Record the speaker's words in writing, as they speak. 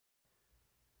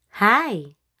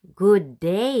Hi, good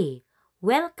day.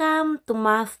 Welcome to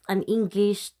Math and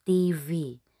English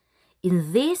TV.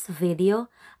 In this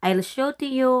video, I'll show to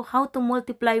you how to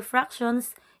multiply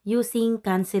fractions using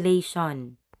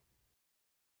cancellation.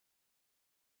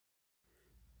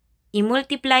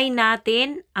 I-multiply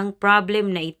natin ang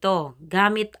problem na ito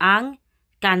gamit ang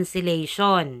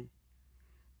cancellation.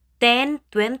 10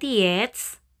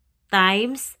 20ths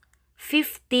times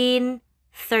 15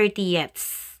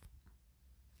 30ths.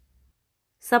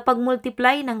 Sa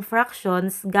pagmultiply ng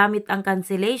fractions gamit ang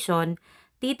cancellation,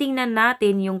 titingnan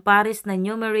natin yung pares na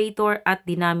numerator at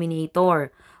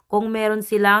denominator. Kung meron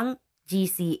silang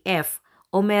GCF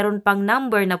o meron pang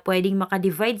number na pwedeng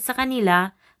makadivide sa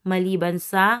kanila maliban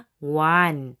sa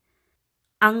 1.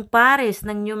 Ang pares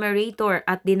ng numerator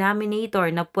at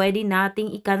denominator na pwede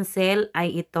nating i-cancel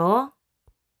ay ito.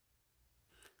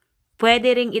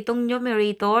 Pwede ring itong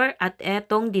numerator at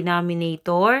etong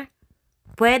denominator.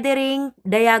 Pwede ring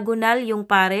diagonal yung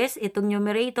pares, itong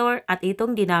numerator at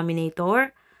itong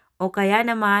denominator. O kaya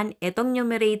naman, itong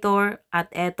numerator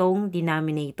at itong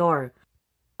denominator.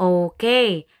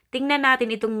 Okay, tingnan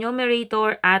natin itong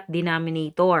numerator at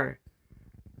denominator.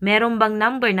 Meron bang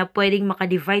number na pwedeng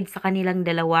makadivide sa kanilang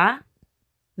dalawa?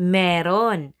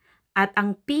 Meron. At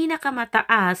ang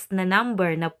pinakamataas na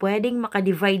number na pwedeng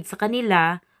makadivide sa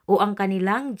kanila o ang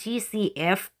kanilang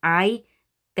GCF ay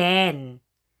 10.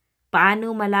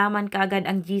 Paano malaman kaagad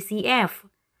ang GCF?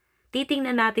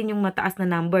 Titingnan natin yung mataas na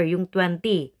number, yung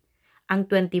 20.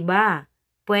 Ang 20 ba,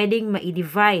 pwedeng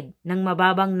ma-divide ng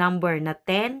mababang number na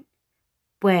 10?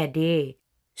 Pwede.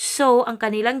 So, ang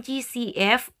kanilang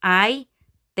GCF ay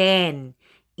 10.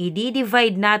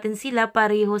 I-divide natin sila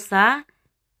pareho sa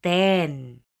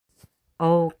 10.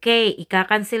 Okay,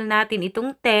 ika-cancel natin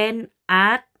itong 10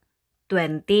 at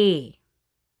 20.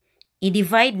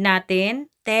 I-divide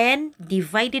natin 10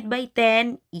 divided by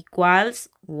 10 equals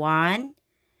 1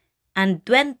 and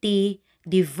 20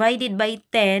 divided by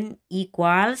 10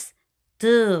 equals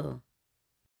 2.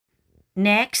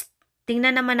 Next,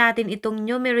 tingnan naman natin itong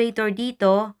numerator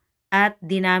dito at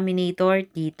denominator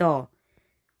dito.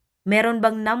 Meron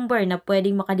bang number na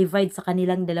pwedeng makadivide sa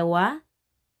kanilang dalawa?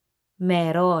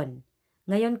 Meron.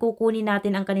 Ngayon kukunin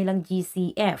natin ang kanilang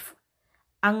GCF.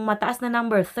 Ang mataas na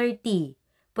number 30.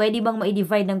 Pwede bang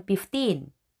ma-divide ng 15?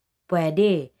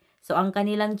 Pwede. So, ang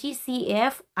kanilang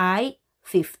GCF ay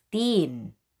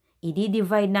 15.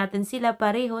 I-divide natin sila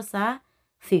pareho sa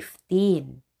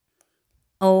 15.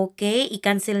 Okay,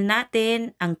 i-cancel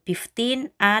natin ang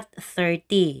 15 at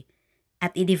 30.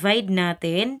 At i-divide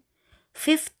natin,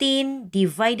 15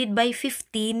 divided by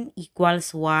 15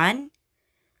 equals 1.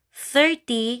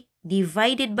 30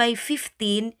 divided by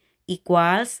 15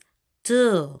 equals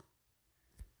 2.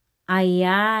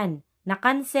 Ayan,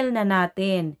 na-cancel na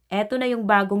natin. Ito na yung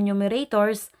bagong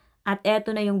numerators at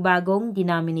ito na yung bagong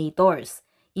denominators.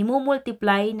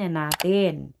 Imumultiply na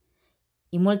natin.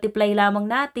 I-multiply lamang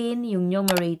natin yung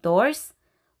numerators.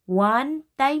 1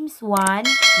 times 1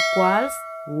 equals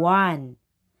 1.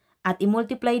 At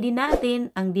i-multiply din natin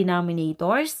ang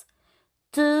denominators.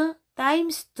 2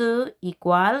 times 2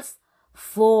 equals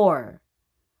 4.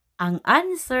 Ang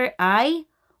answer ay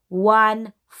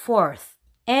 1/4.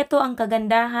 Ito ang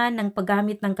kagandahan ng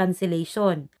paggamit ng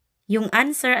cancellation. Yung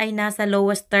answer ay nasa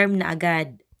lowest term na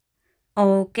agad.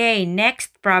 Okay,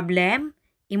 next problem.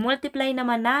 I-multiply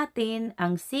naman natin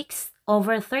ang 6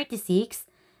 over 36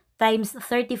 times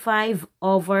 35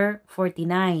 over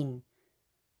 49.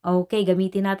 Okay,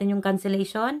 gamitin natin yung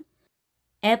cancellation.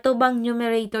 Ito bang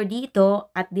numerator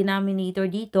dito at denominator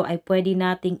dito ay pwede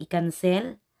nating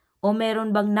i-cancel? O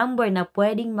meron bang number na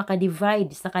pwedeng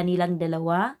makadivide sa kanilang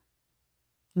dalawa?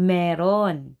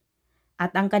 Meron.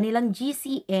 At ang kanilang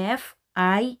GCF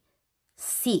ay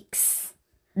 6.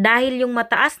 Dahil yung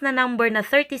mataas na number na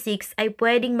 36 ay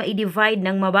pwedeng ma-divide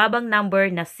ng mababang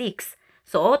number na 6.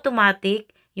 So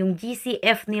automatic, yung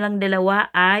GCF nilang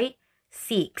dalawa ay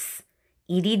 6.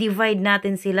 I-divide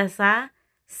natin sila sa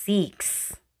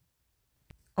 6.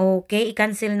 Okay,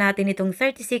 i-cancel natin itong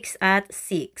 36 at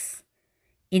 6.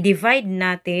 I-divide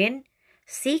natin.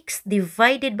 6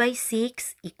 divided by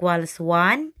 6 equals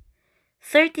 1.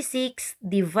 36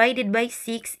 divided by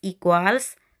 6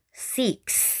 equals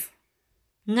 6.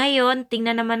 Ngayon,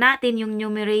 tingnan naman natin yung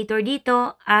numerator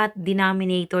dito at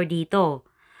denominator dito.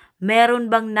 Meron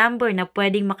bang number na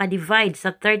pwedeng makadivide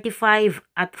sa 35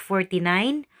 at 49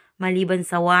 maliban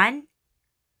sa 1?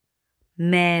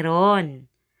 Meron.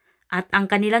 At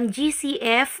ang kanilang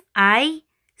GCF ay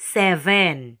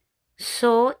 7.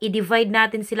 So, i-divide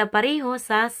natin sila pareho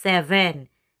sa 7.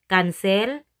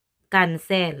 Cancel,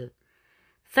 cancel.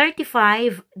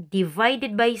 35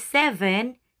 divided by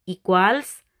 7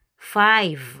 equals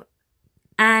 5.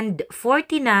 And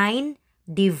 49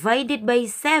 divided by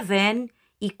 7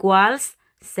 equals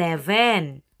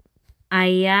 7.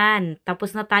 Ayan,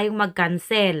 tapos na tayong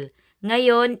mag-cancel.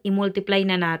 Ngayon, i-multiply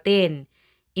na natin.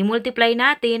 I-multiply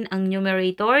natin ang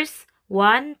numerators.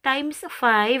 1 times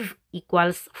 5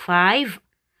 equals 5.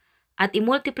 At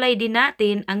i-multiply din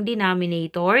natin ang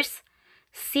denominators.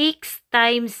 6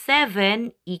 times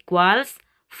 7 equals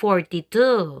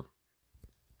 42.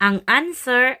 Ang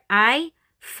answer ay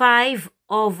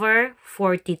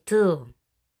 5/42.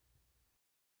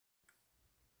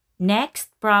 Next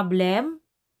problem,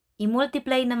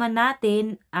 i-multiply naman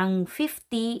natin ang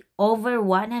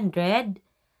 50/100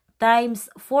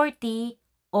 times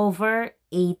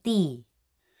 40/80.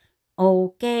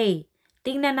 Okay,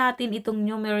 tingnan natin itong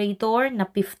numerator na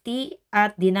 50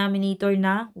 at denominator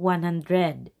na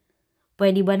 100.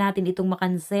 Pwede ba natin itong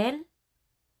makancel?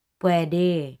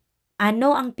 Pwede.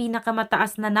 Ano ang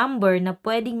pinakamataas na number na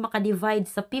pwedeng makadivide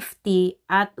sa 50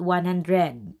 at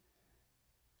 100?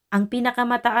 Ang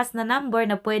pinakamataas na number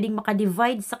na pwedeng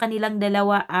makadivide sa kanilang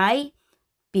dalawa ay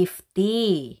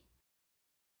 50.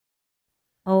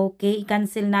 Okay,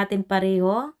 i-cancel natin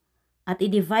pareho at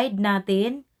i-divide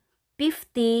natin.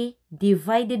 50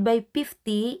 divided by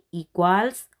 50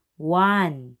 equals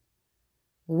 1.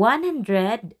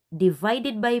 100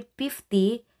 divided by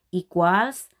 50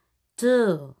 equals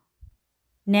 2.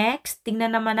 Next,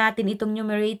 tingnan naman natin itong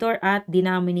numerator at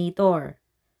denominator.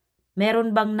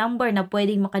 Meron bang number na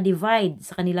pwedeng makadivide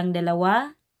sa kanilang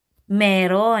dalawa?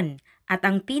 Meron. At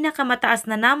ang pinakamataas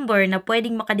na number na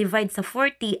pwedeng makadivide sa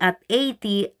 40 at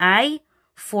 80 ay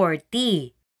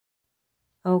 40.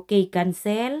 Okay,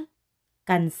 cancel.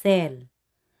 Cancel.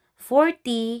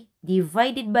 40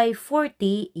 divided by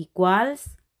 40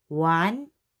 equals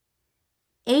 1.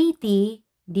 80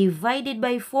 divided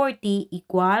by 40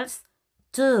 equals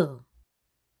 2.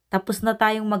 Tapos na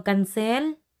tayong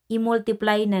mag-cancel,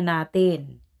 i-multiply na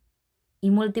natin.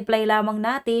 I-multiply lamang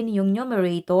natin yung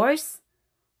numerators.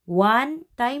 1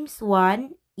 times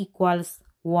 1 equals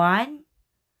 1.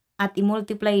 At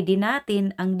i-multiply din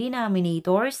natin ang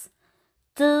denominators.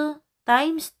 2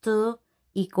 times 2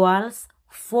 equals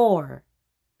 4.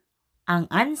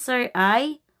 Ang answer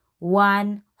ay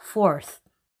 1/4.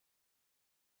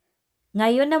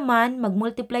 Ngayon naman,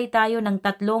 mag-multiply tayo ng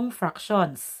tatlong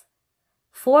fractions.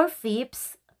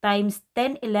 4/5 times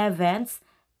 10/11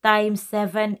 times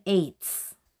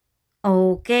 7/8.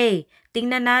 Okay,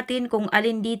 tingnan natin kung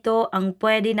alin dito ang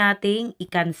pwede nating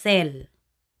i-cancel.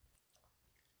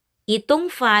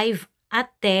 Itong 5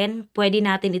 at 10, pwede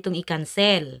natin itong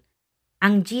i-cancel.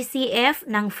 Ang GCF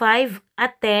ng 5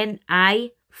 at 10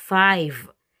 ay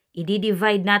 5.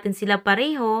 I-divide natin sila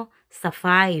pareho sa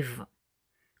 5.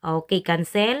 Okay,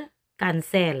 cancel,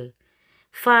 cancel.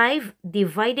 5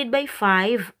 divided by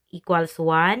 5 equals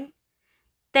 1.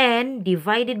 10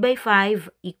 divided by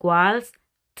 5 equals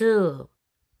 2.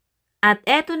 At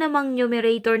eto namang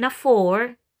numerator na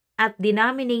 4 at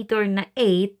denominator na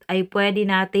 8 ay pwede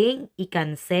nating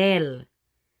i-cancel.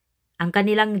 Ang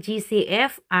kanilang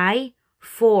GCF ay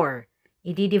 4.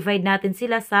 I-divide natin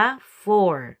sila sa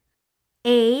 4.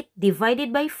 8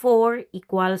 divided by 4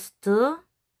 equals 2.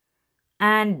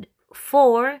 And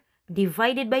 4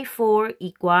 divided by 4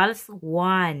 equals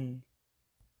 1.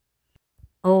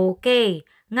 Okay,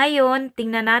 ngayon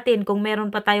tingnan natin kung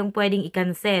meron pa tayong pwedeng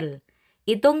i-cancel.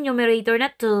 Itong numerator na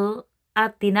 2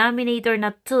 at denominator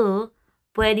na 2,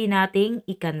 pwede nating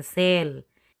i-cancel.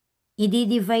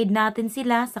 I-divide natin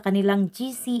sila sa kanilang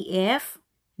GCF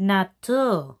na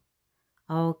 2.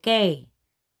 Okay,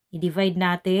 i-divide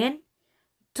natin.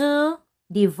 2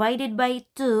 divided by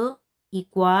 2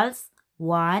 equals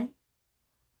 1.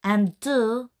 And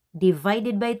 2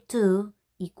 divided by 2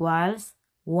 equals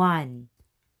 1.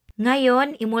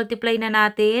 Ngayon, i-multiply na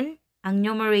natin ang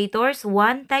numerators.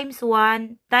 1 times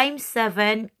 1 times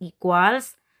 7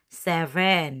 equals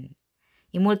 7.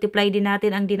 I-multiply din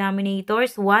natin ang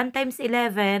denominators. 1 times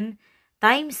 11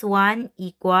 times 1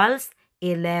 equals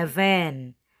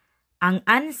 11. Ang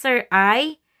answer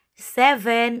ay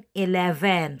 7/11.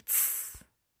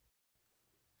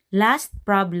 Last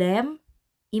problem,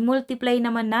 i-multiply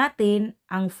naman natin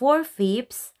ang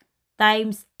 4/5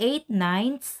 times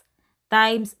 8/9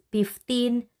 times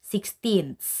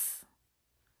 15/16.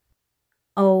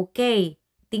 Okay,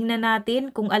 tingnan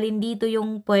natin kung alin dito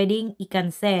yung pwedeng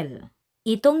i-cancel.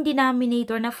 Itong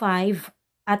denominator na 5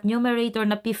 at numerator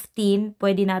na 15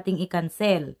 pwede nating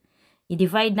i-cancel.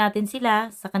 I-divide natin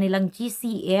sila sa kanilang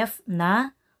GCF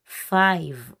na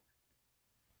 5.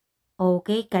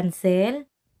 Okay, cancel.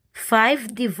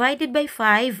 5 divided by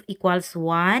 5 equals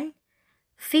 1.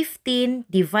 15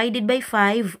 divided by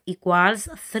 5 equals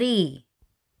 3.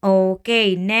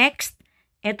 Okay, next.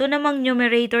 Ito namang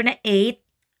numerator na 8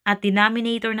 at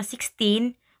denominator na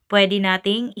 16, pwede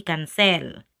nating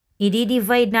i-cancel.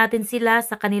 I-divide natin sila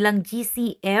sa kanilang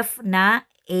GCF na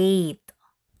 8.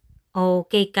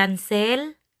 Okay,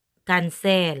 cancel,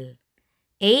 cancel.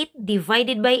 8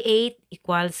 divided by 8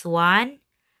 equals 1.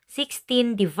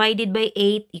 16 divided by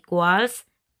 8 equals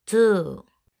 2.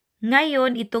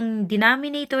 Ngayon, itong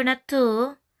denominator na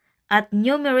 2 at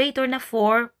numerator na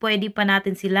 4, pwede pa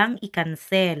natin silang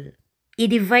i-cancel.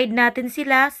 I-divide natin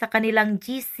sila sa kanilang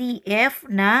GCF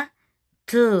na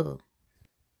 2.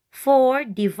 4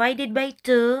 divided by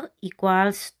 2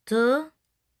 equals 2.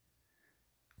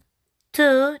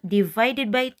 2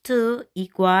 divided by 2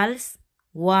 equals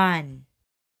 1.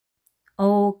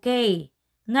 Okay.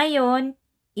 Ngayon,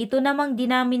 ito namang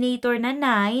denominator na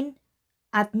 9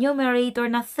 at numerator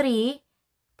na 3,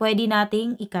 pwede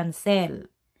nating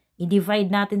i-cancel. I-divide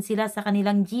natin sila sa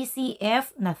kanilang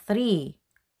GCF na 3.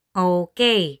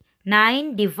 Okay.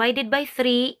 9 divided by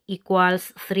 3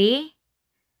 equals 3.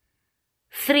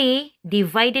 3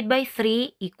 divided by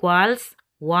 3 equals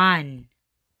 1.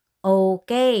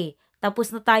 Okay.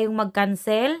 Tapos na tayong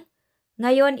mag-cancel.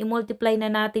 Ngayon, i-multiply na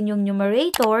natin yung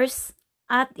numerators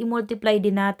at i-multiply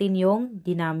din natin yung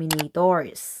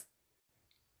denominators.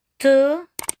 2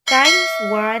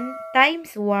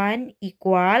 times 1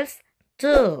 equals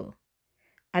 2.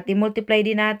 At i-multiply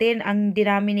din natin ang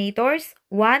denominators.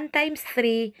 1 times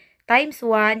 3 times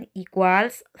 1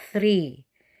 equals 3.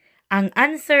 Ang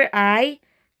answer ay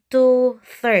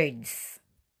 2/3.